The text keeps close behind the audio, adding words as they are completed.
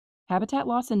Habitat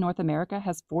loss in North America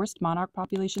has forced monarch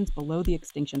populations below the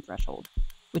extinction threshold,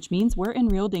 which means we're in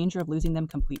real danger of losing them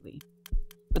completely.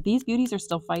 But these beauties are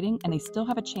still fighting, and they still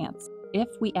have a chance if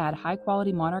we add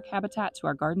high-quality monarch habitat to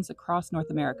our gardens across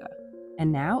North America.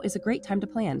 And now is a great time to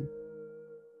plan.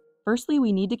 Firstly,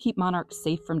 we need to keep monarchs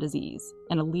safe from disease,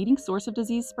 and a leading source of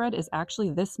disease spread is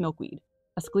actually this milkweed,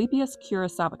 Asclepias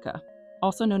curasabica,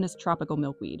 also known as tropical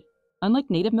milkweed.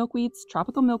 Unlike native milkweeds,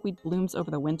 tropical milkweed blooms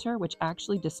over the winter, which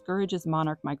actually discourages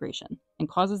monarch migration and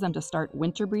causes them to start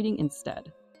winter breeding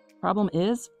instead. Problem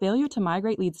is, failure to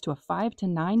migrate leads to a 5 to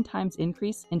 9 times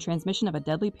increase in transmission of a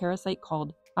deadly parasite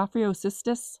called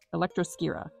Ophryocystis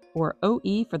electroscira, or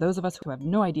OE for those of us who have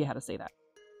no idea how to say that.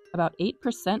 About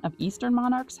 8% of eastern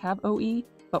monarchs have OE,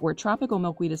 but where tropical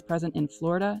milkweed is present in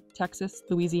Florida, Texas,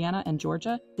 Louisiana, and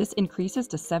Georgia, this increases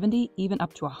to 70, even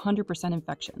up to 100%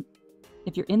 infection.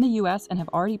 If you're in the US and have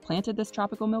already planted this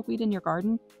tropical milkweed in your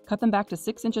garden, cut them back to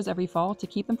 6 inches every fall to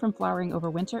keep them from flowering over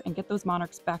winter and get those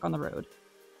monarchs back on the road.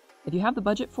 If you have the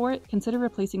budget for it, consider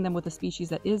replacing them with a species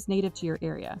that is native to your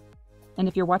area. And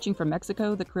if you're watching from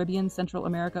Mexico, the Caribbean, Central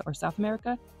America, or South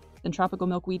America, then tropical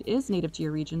milkweed is native to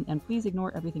your region, and please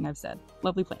ignore everything I've said.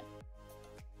 Lovely plant.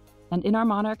 And in our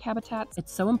monarch habitats,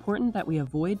 it's so important that we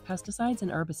avoid pesticides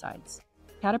and herbicides.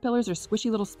 Caterpillars are squishy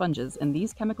little sponges, and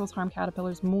these chemicals harm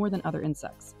caterpillars more than other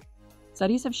insects.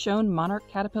 Studies have shown monarch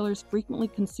caterpillars frequently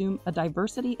consume a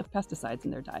diversity of pesticides in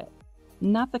their diet.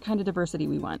 Not the kind of diversity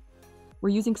we want. We're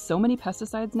using so many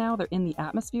pesticides now, they're in the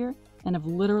atmosphere and have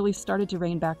literally started to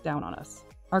rain back down on us.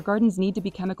 Our gardens need to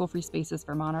be chemical-free spaces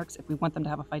for monarchs if we want them to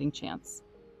have a fighting chance.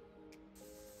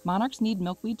 Monarchs need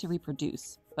milkweed to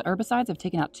reproduce, but herbicides have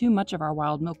taken out too much of our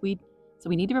wild milkweed, so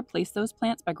we need to replace those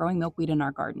plants by growing milkweed in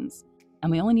our gardens.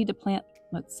 And we only need to plant,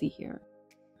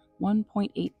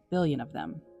 1.8 billion of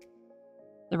them.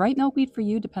 The right milkweed for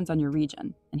you depends on your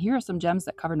region, and here are some gems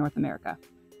that cover North America.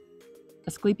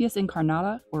 Asclepias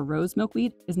incarnata, or rose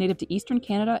milkweed, is native to eastern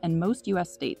Canada and most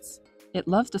US states. It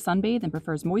loves to sunbathe and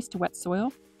prefers moist to wet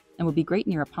soil, and will be great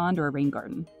near a pond or a rain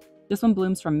garden. This one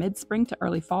blooms from mid-spring to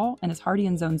early fall and is hardy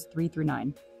in zones 3 through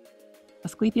 9.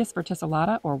 Asclepias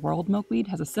verticillata, or world milkweed,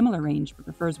 has a similar range but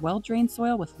prefers well-drained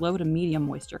soil with low to medium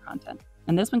moisture content,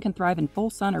 and this one can thrive in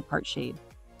full sun or part shade.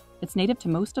 It's native to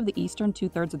most of the eastern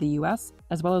 2/3 of the US,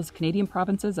 as well as Canadian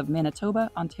provinces of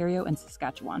Manitoba, Ontario, and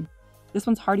Saskatchewan. This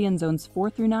one's hardy in zones 4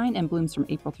 through 9 and blooms from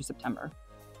April through September.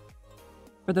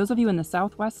 For those of you in the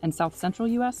southwest and south-central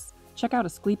US, check out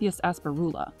Asclepias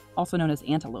asperula, also known as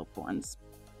antelope thorns.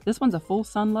 This one's a full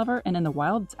sun lover, and in the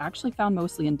wild it's actually found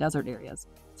mostly in desert areas,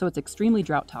 so it's extremely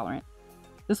drought tolerant.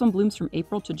 This one blooms from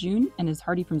April to June and is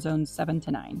hardy from zones 7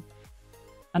 to 9.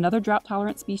 Another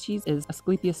drought-tolerant species is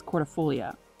Asclepias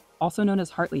cordifolia, also known as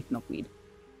heartleaf milkweed.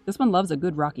 This one loves a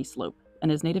good rocky slope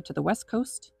and is native to the West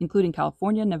Coast, including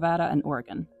California, Nevada, and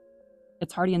Oregon.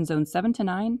 It's hardy in zones 7 to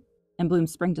 9 and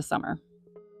blooms spring to summer.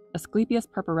 Asclepias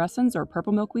purpurescens, or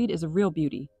purple milkweed, is a real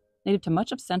beauty, native to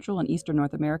much of Central and Eastern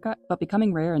North America, but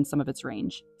becoming rare in some of its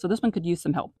range, so this one could use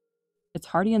some help. It's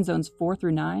hardy in zones 4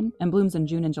 through 9 and blooms in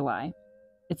June and July.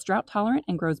 It's drought-tolerant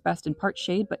and grows best in part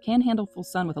shade, but can handle full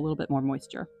sun with a little bit more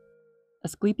moisture.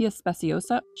 Asclepias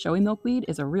speciosa, showy milkweed,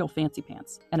 is a real fancy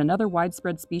pants, and another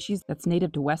widespread species that's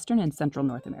native to Western and Central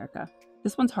North America.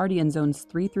 This one's hardy in zones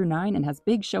 3 through 9 and has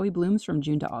big showy blooms from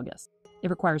June to August. It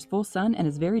requires full sun and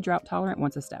is very drought-tolerant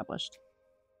once established.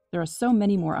 There are so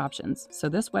many more options, so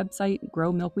this website,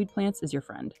 Grow Milkweed Plants, is your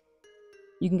friend.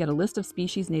 You can get a list of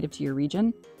species native to your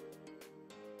region,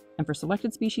 and for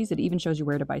selected species, it even shows you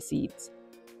where to buy seeds.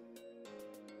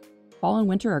 Fall and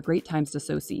winter are great times to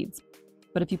sow seeds,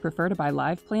 but if you prefer to buy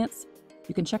live plants,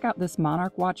 you can check out this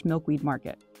Monarch Watch Milkweed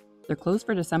Market. They're closed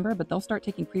for December, but they'll start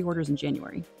taking pre-orders in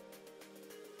January.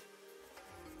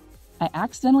 I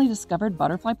accidentally discovered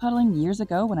butterfly puddling years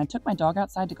ago when I took my dog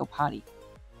outside to go potty.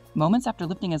 Moments after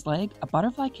lifting his leg, a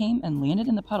butterfly came and landed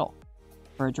in the puddle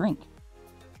for a drink.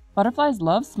 Butterflies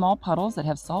love small puddles that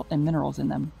have salt and minerals in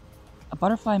them. A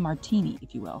butterfly martini,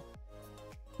 if you will.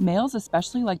 Males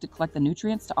especially like to collect the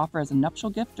nutrients to offer as a nuptial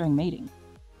gift during mating.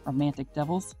 Romantic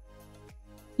devils.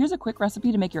 Here's a quick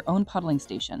recipe to make your own puddling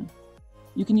station.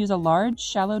 You can use a large,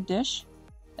 shallow dish,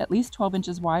 at least 12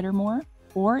 inches wide or more,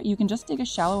 or you can just dig a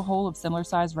shallow hole of similar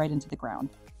size right into the ground.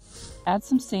 Add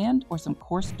some sand or some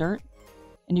coarse dirt,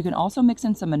 and you can also mix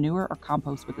in some manure or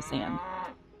compost with the sand.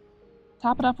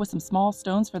 Top it up with some small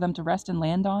stones for them to rest and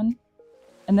land on,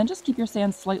 and then just keep your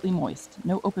sand slightly moist,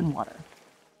 no open water.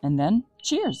 And then,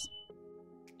 cheers!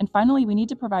 And finally, we need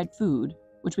to provide food,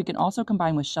 which we can also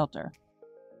combine with shelter.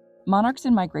 Monarchs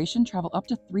in migration travel up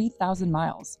to 3,000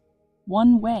 miles,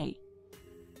 one way.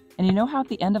 And you know how at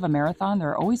the end of a marathon there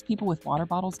are always people with water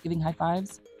bottles giving high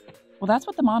fives? Well, that's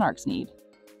what the Monarchs need.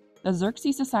 The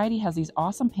Xerxes Society has these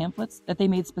awesome pamphlets that they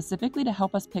made specifically to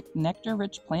help us pick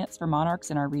nectar-rich plants for monarchs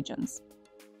in our regions.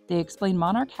 They explain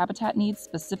monarch habitat needs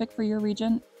specific for your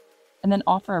region, and then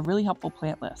offer a really helpful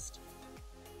plant list.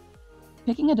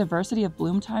 Picking a diversity of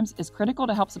bloom times is critical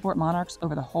to help support monarchs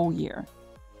over the whole year.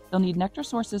 They'll need nectar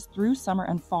sources through summer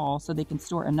and fall so they can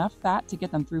store enough fat to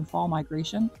get them through fall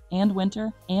migration and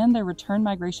winter and their return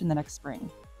migration the next spring.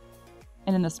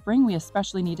 And in the spring, we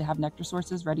especially need to have nectar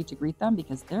sources ready to greet them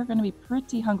because they're going to be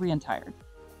pretty hungry and tired.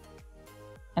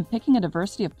 And picking a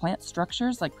diversity of plant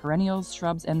structures like perennials,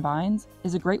 shrubs, and vines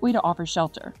is a great way to offer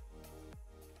shelter.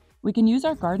 We can use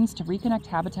our gardens to reconnect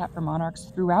habitat for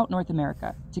monarchs throughout North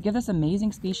America to give this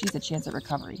amazing species a chance at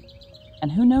recovery.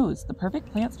 And who knows, the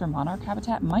perfect plants for monarch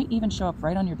habitat might even show up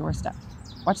right on your doorstep.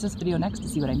 Watch this video next to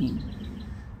see what I mean.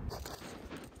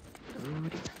 Oh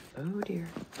dear, oh dear.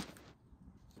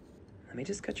 Let me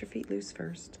just cut your feet loose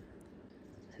first,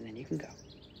 and then you can go.